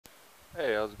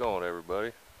Hey, how's it going,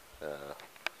 everybody?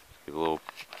 Give a little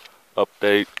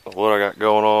update of what I got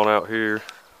going on out here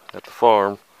at the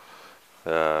farm.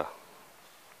 Uh,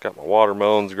 got my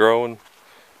watermelons growing.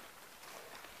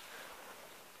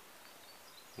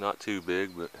 Not too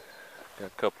big, but got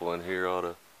a couple in here. Ought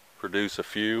to produce a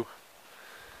few.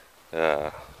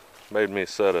 Uh, Made me a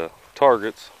set of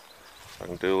targets. I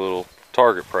can do a little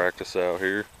target practice out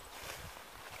here.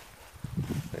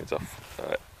 It's a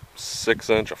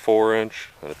 6-inch, a 4-inch,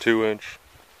 and a 2-inch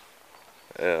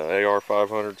AR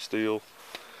 500 steel.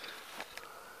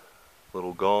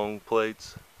 Little gong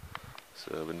plates.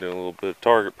 So I've been doing a little bit of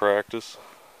target practice.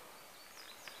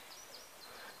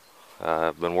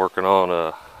 I've been working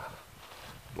on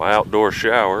my outdoor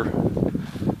shower.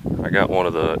 I got one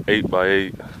of the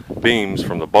 8x8 beams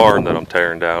from the barn that I'm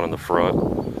tearing down in the front,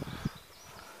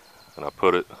 and I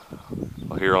put it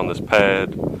here on this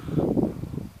pad.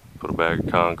 Put a bag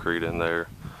of concrete in there.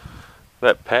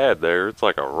 That pad there, it's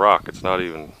like a rock. It's not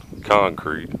even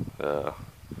concrete.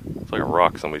 It's like a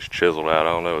rock somebody's chiseled out. I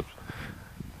don't know.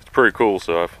 It's pretty cool.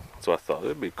 So I thought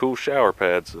it'd be a cool shower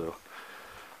pad. So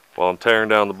while I'm tearing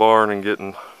down the barn and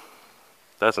getting,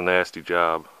 that's a nasty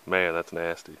job, man. That's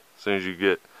nasty. As soon as you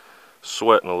get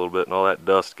sweating a little bit and all that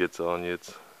dust gets on you,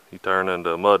 you turn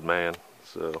into a mud man.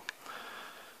 So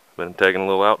been taking a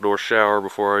little outdoor shower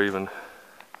before I even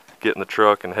get in the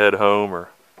truck and head home or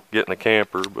get in the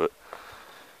camper. But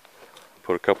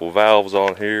put a couple valves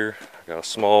on here. I got a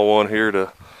small one here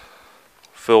to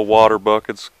fill water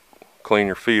buckets, clean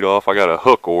your feet off. I got a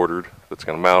hook ordered that's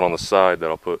going to mount on the side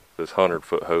that I'll put this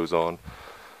 100-foot hose on.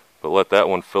 But let that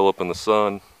one fill up in the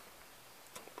sun.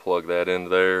 Plug that into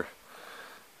there,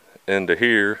 into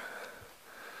here.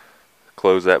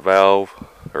 Close that valve,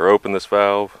 or open this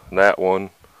valve, and that one.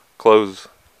 Close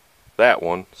that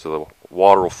one so the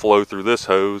water will flow through this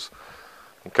hose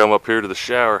and come up here to the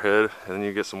shower head, and then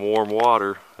you get some warm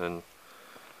water and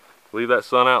leave that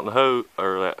sun out in the hose,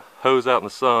 or that hose out in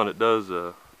the sun. It does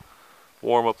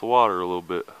warm up the water a little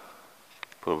bit.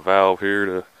 Put a valve here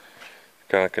to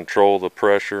kind of control the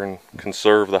pressure and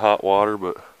conserve the hot water,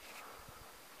 but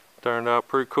turned out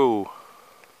pretty cool.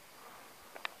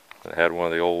 I had one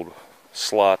of the old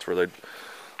slots where they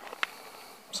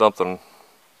something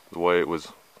the way it was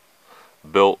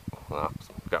built.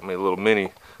 Got me a little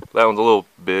mini. That one's a little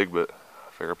big, but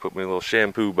I figured I'd put me a little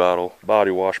shampoo bottle,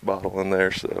 body wash bottle in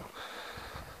there. So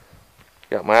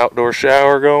got my outdoor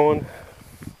shower going.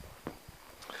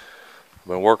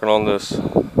 Been working on this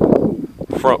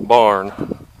front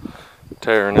barn,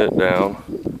 tearing it down.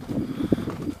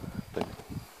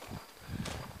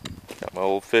 Got my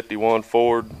old 51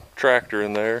 Ford tractor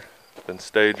in there. Been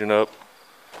staging up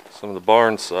some of the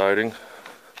barn siding.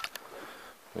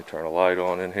 Let me turn a light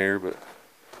on in here, but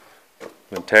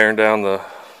been tearing down the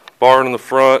barn in the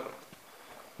front,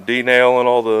 denailing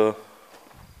all the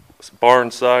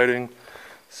barn siding,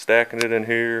 stacking it in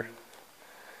here.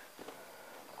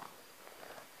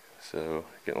 So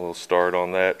getting a little start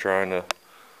on that, trying to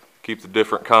keep the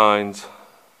different kinds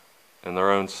in their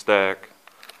own stack.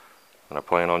 And I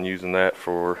plan on using that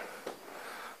for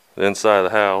the inside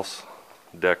of the house,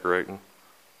 decorating.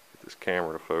 Get this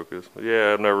camera to focus. But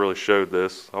yeah, I've never really showed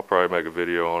this. I'll probably make a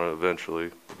video on it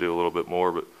eventually, do a little bit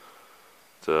more. But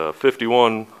it's a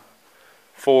 51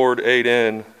 Ford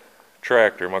 8N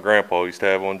tractor. My grandpa used to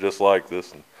have one just like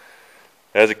this. And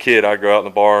as a kid, I'd go out in the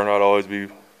barn. I'd always be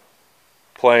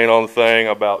playing on the thing.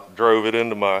 I about drove it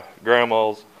into my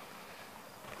grandma's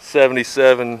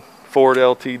 77 Ford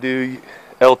LTD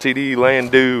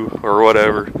Landau or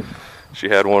whatever. She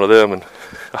had one of them, and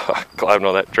I climbed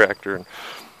on that tractor and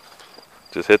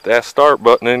just hit that start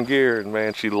button in gear, and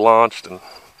man, she launched, and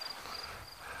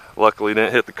luckily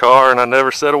didn't hit the car, and I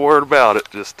never said a word about it.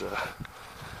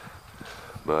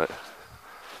 But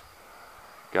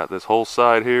got this whole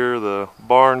side here, the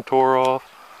barn tore off,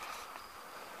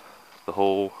 the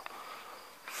whole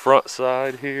front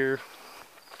side here,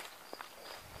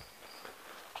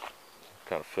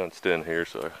 kind of fenced in here,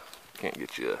 so I can't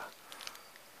get you.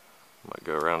 Might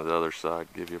go around to the other side,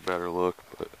 give you a better look.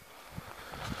 But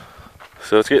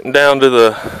so it's getting down to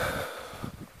the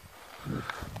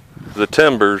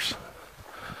timbers.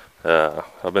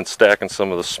 I've been stacking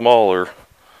some of the smaller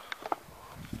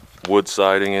wood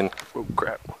siding in. Oh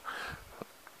crap!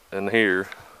 In here,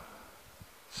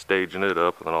 staging it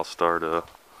up, and then I'll start. I'll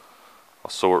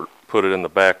put it in the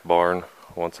back barn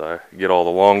once I get all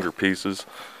the longer pieces.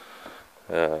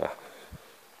 I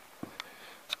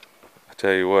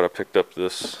tell you what, I picked up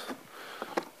this.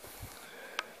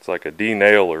 It's like a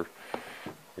denailer.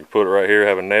 You put it right here,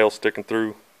 have a nail sticking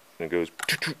through, and it goes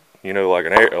you know, like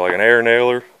an air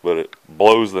nailer, but it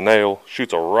blows the nail,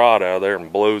 shoots a rod out of there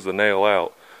and blows the nail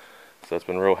out. So that's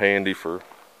been real handy for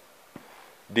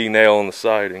denailing the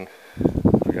siding.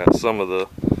 I got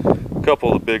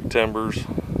couple of the big timbers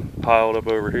piled up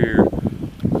over here.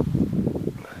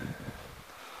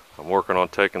 I'm working on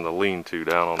taking the lean-to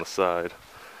down on the side.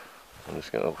 I'm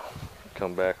just gonna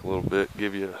come back a little bit,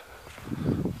 give you a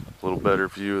little better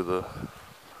view of the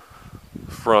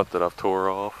front that I've tore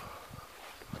off.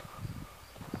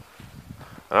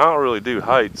 And I don't really do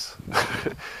heights.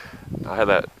 I have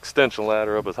that extension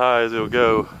ladder up as high as it'll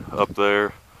go up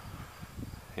there.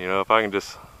 You know, if I can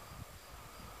just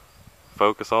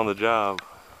focus on the job,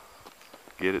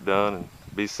 get it done, and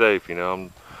be safe. You know,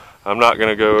 I'm not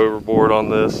gonna go overboard on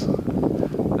this.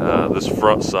 This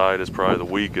front side is probably the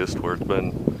weakest, where it's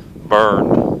been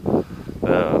burned. And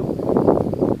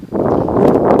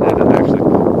I actually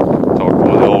talked to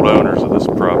one of the old owners of this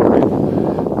property,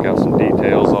 got some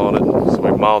details on it. So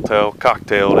we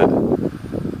cocktailed it,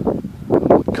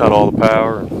 cut all the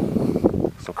power,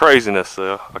 and some craziness.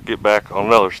 I'll get back on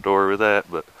another story with that,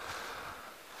 but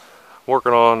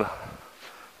working on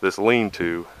this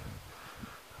lean-to.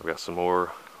 I've got some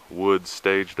more wood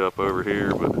staged up over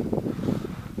here, but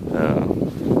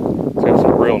it's got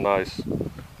some real nice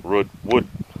wood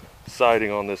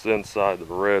siding on this inside, the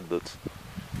red, that's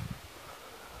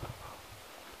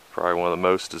probably one of the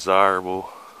most desirable.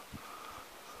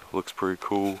 Looks pretty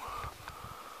cool.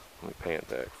 Let me pan it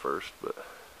back first, but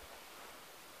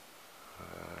I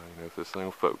don't know if this thing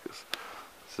will focus.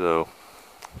 So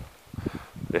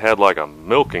they had like a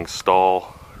milking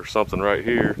stall or something right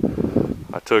here.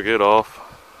 I took it off.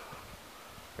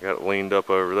 I got it leaned up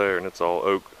over there, and it's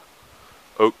all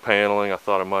oak paneling. I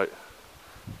thought I might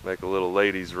make a little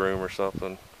ladies' room or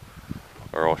something,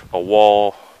 or a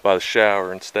wall by the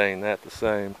shower and stain that the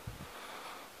same.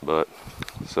 But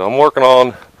so I'm working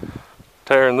on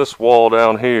tearing this wall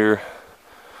down here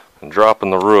and dropping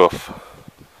the roof.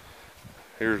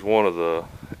 Here's one of the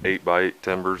 8x8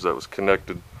 timbers that was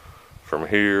connected from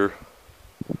here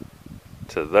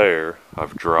to there.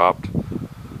 I've dropped,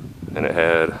 and it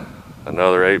had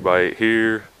another 8x8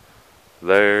 here,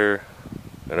 there,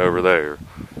 and over there.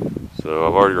 So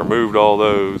I've already removed all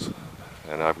those,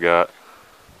 and I've got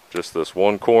just this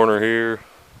one corner here,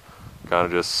 kind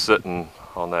of just sitting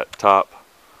on that top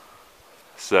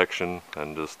section,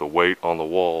 and just the weight on the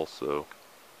wall. So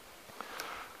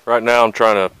right now I'm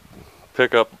trying to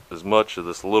pick up as much of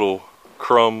this little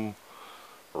crumb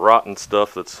rotten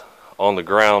stuff that's on the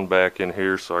ground back in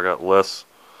here, so I got less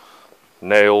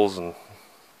nails and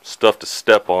stuff to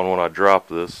step on when I drop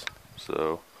this.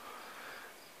 So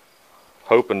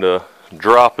hoping to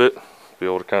drop it, be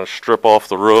able to kind of strip off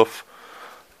the roof,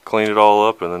 clean it all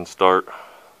up, and then start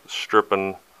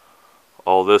stripping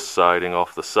all this siding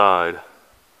off the side.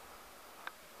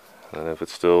 And if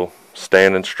it's still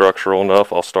standing structural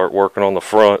enough, I'll start working on the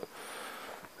front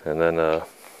and then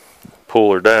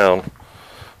pull her down.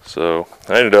 So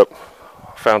I ended up,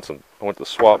 I went to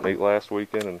swap meet last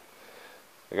weekend, and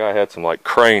the guy had some like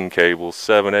crane cables,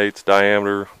 7/8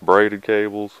 diameter braided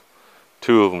cables,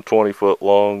 2 of them 20 foot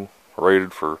long,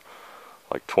 rated for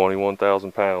like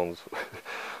 21,000 pounds.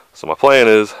 So my plan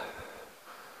is,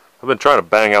 I've been trying to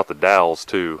bang out the dowels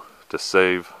too, to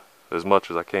save as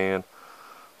much as I can.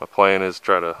 My plan is to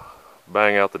try to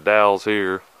bang out the dowels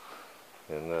here,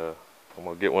 and I'm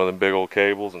gonna get one of them big old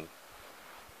cables and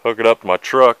hook it up to my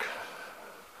truck.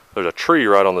 There's a tree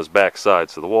right on this back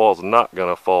side, so the wall's not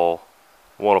gonna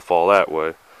want to fall that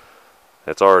way.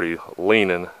 It's already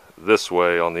leaning this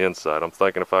way on the inside. I'm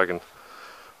thinking if I can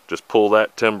just pull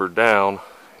that timber down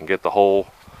and get the whole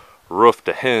roof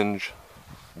to hinge,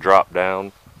 drop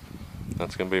down,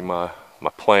 that's gonna be my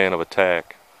plan of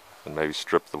attack. And maybe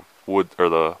strip the wood or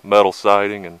the metal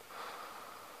siding and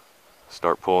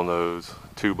start pulling those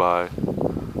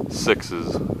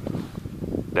 2x6s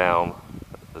down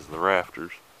as the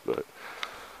rafters. But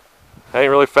I ain't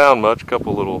really found much. A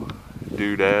couple little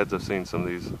doodads. I've seen some of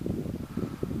these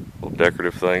little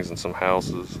decorative things in some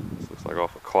houses. This looks like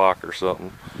off a clock or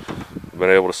something. I've been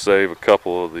able to save a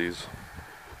couple of these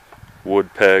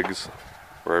wood pegs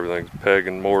where everything's peg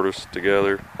and mortise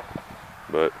together.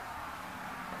 But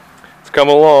it's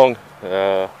coming along.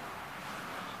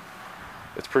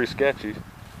 It's pretty sketchy.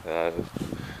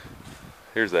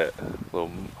 Here's that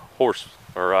little horse,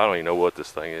 or I don't even know what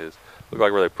this thing is. Look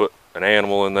like where they put an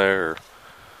animal in there.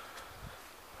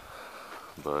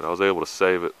 But I was able to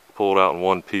save it, pull it out in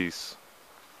one piece.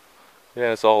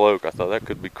 Yeah, it's all oak. I thought that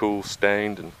could be cool,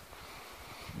 stained, and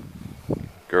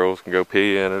girls can go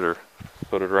pee in it or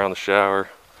put it around the shower.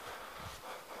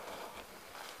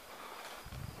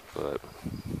 But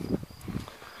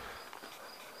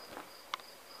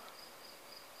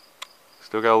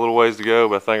Still got a little ways to go,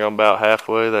 but I think I'm about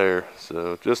halfway there.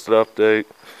 So just an update.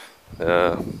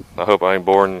 I hope I ain't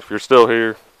boring. If you're still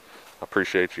here, I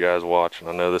appreciate you guys watching.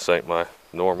 I know this ain't my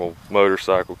normal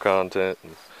motorcycle content.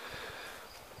 And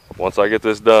once I get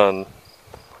this done,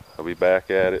 I'll be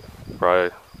back at it.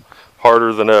 Probably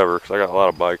harder than ever because I got a lot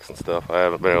of bikes and stuff I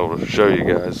haven't been able to show you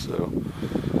guys. So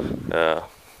I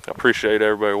appreciate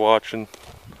everybody watching.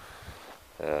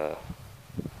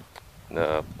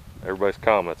 Everybody's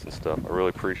comments and stuff. I really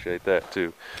appreciate that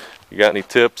too. You got any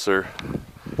tips or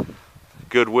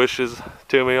good wishes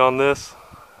to me on this?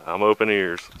 I'm open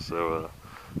ears. So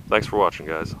thanks for watching,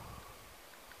 guys.